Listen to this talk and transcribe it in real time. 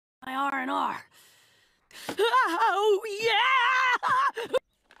My R&R. Oh, yeah!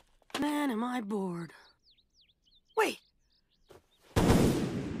 Man, am I bored. Wait.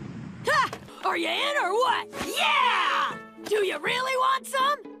 Ha! Are you in or what? Yeah! Do you really want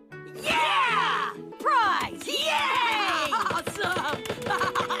some? Yeah! Prize! Yay! Awesome!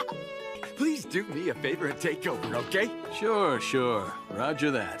 Please do me a favor and take over, okay? Sure. Roger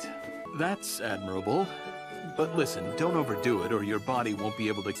that. That's admirable. But listen, don't overdo it or your body won't be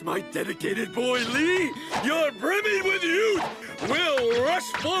able to... My dedicated boy, Lee, you're brimming with youth! We'll rush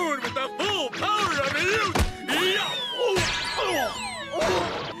forward with the full power of youth!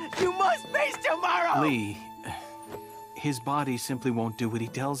 You must face tomorrow! Lee, his body simply won't do what he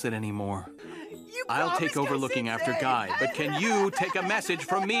tells it anymore. I'll take over looking after Guy, but can you take a message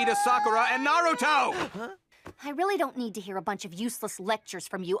from me to Sakura and Naruto? Huh? I really don't need to hear a bunch of useless lectures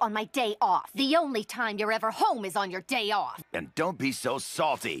from you on my day off. The only time you're ever home is on your day off. And don't be so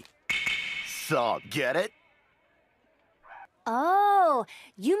salty. Salt, get it? Oh,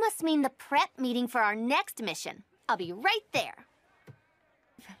 you must mean the prep meeting for our next mission. I'll be right there.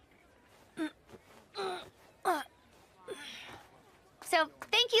 So,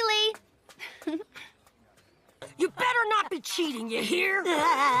 thank you, Lee. You better not be cheating, you hear?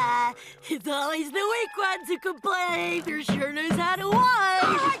 It's always the weak ones who complain. Who sure knows how to whine.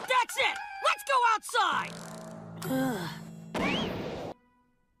 All right, that's it. Let's go outside.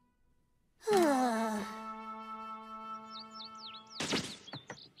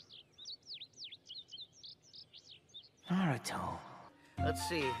 Naruto. Let's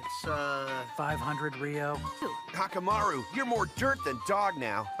see, it's 500 Rio. Akamaru, you're more dirt than dog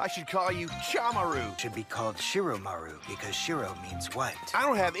now. I should call you Chamaru. Should be called Shiromaru because Shiro means white. I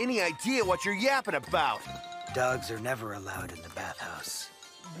don't have any idea what you're yapping about. Dogs are never allowed in the bathhouse.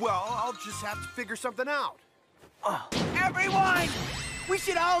 Well, I'll just have to figure something out. Everyone! We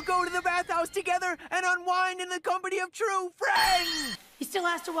should all go to the bathhouse together and unwind in the company of true friends! He still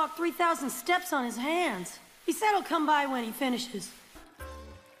has to walk 3,000 steps on his hands. He said he'll come by when he finishes.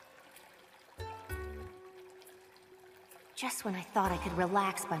 Just when I thought I could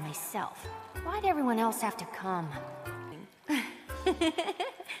relax by myself. Why'd everyone else have to come?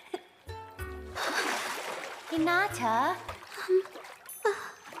 Hinata?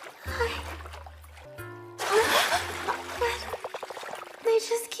 They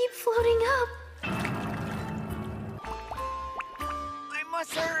just keep floating up. I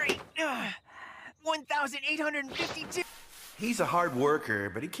must hurry! 1,852! He's a hard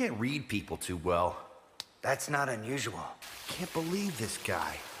worker, but he can't read people too well. That's not unusual. Can't believe this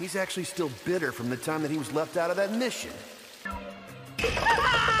guy. He's actually still bitter from the time that he was left out of that mission.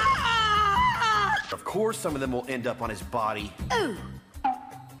 Of course some of them will end up on his body. Oh!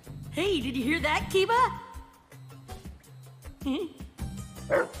 Hey, did you hear that, Kiba?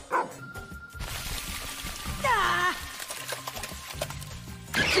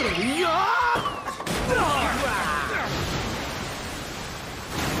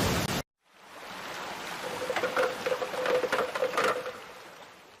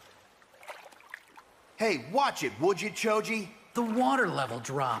 Hey, watch it, would you, Choji? The water level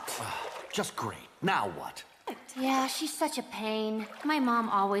dropped. Just great. Now what? Yeah, she's such a pain. My mom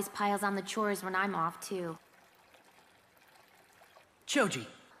always piles on the chores when I'm off, too. Choji.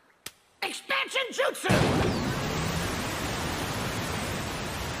 Expansion jutsu!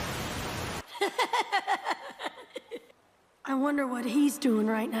 I wonder what he's doing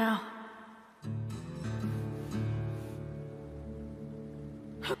right now.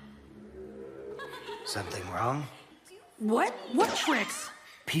 Something wrong? What? What tricks?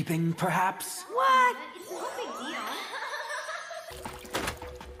 Peeping, perhaps? What? It's no big deal.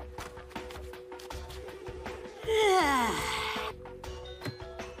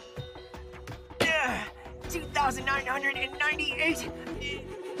 2,998!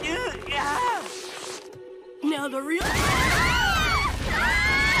 Now the real...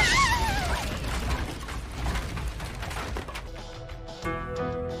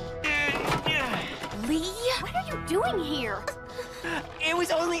 Lee? What are you doing here? It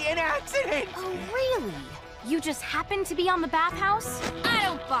was only an accident! Oh, really? You just happened to be on the bathhouse? I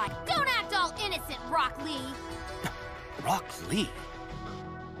don't buy. Don't act all innocent, Rock Lee. Rock Lee?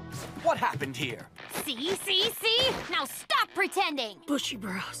 What happened here? See? Now stop pretending! Bushy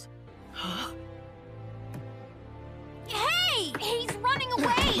brows. Hey! He's running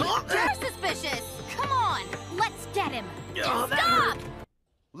away! You're suspicious! Come on, let's get him! Stop!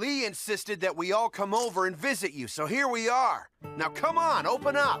 Lee insisted that we all come over and visit you, so here we are. Now come on,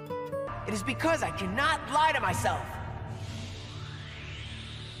 open up. It is because I cannot lie to myself.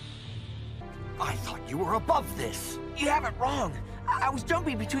 I thought you were above this. You have it wrong. I was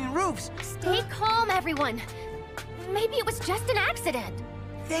jumping between roofs. Stay calm, everyone. Maybe it was just an accident.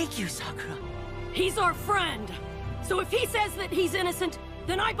 Thank you, Sakura. He's our friend. So if he says that he's innocent,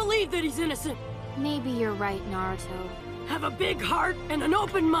 then I believe that he's innocent. Maybe you're right, Naruto. Have a big heart and an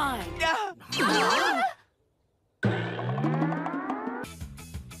open mind.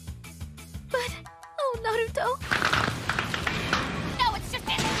 But, oh, Naruto. No, it's just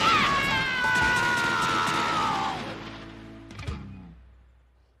his.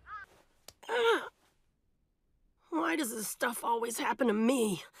 Why does this stuff always happen to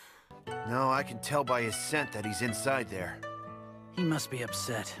me? No, I can tell by his scent that he's inside there. He must be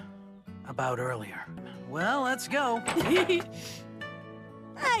upset. About earlier. Well, let's go. I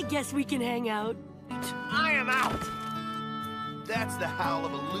guess we can hang out. I am out. That's the howl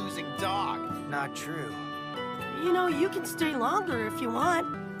of a losing dog. Not true. You know, you can stay longer if you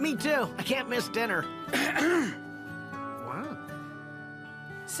want. Me too. I can't miss dinner. Wow.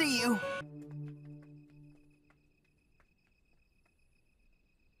 See you.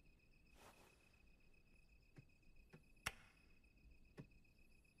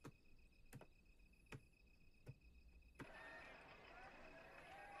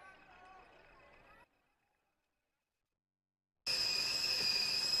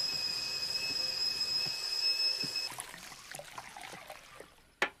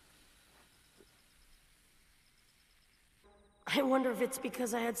 I wonder if it's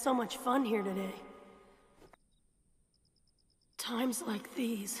because I had so much fun here today. Times like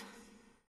these.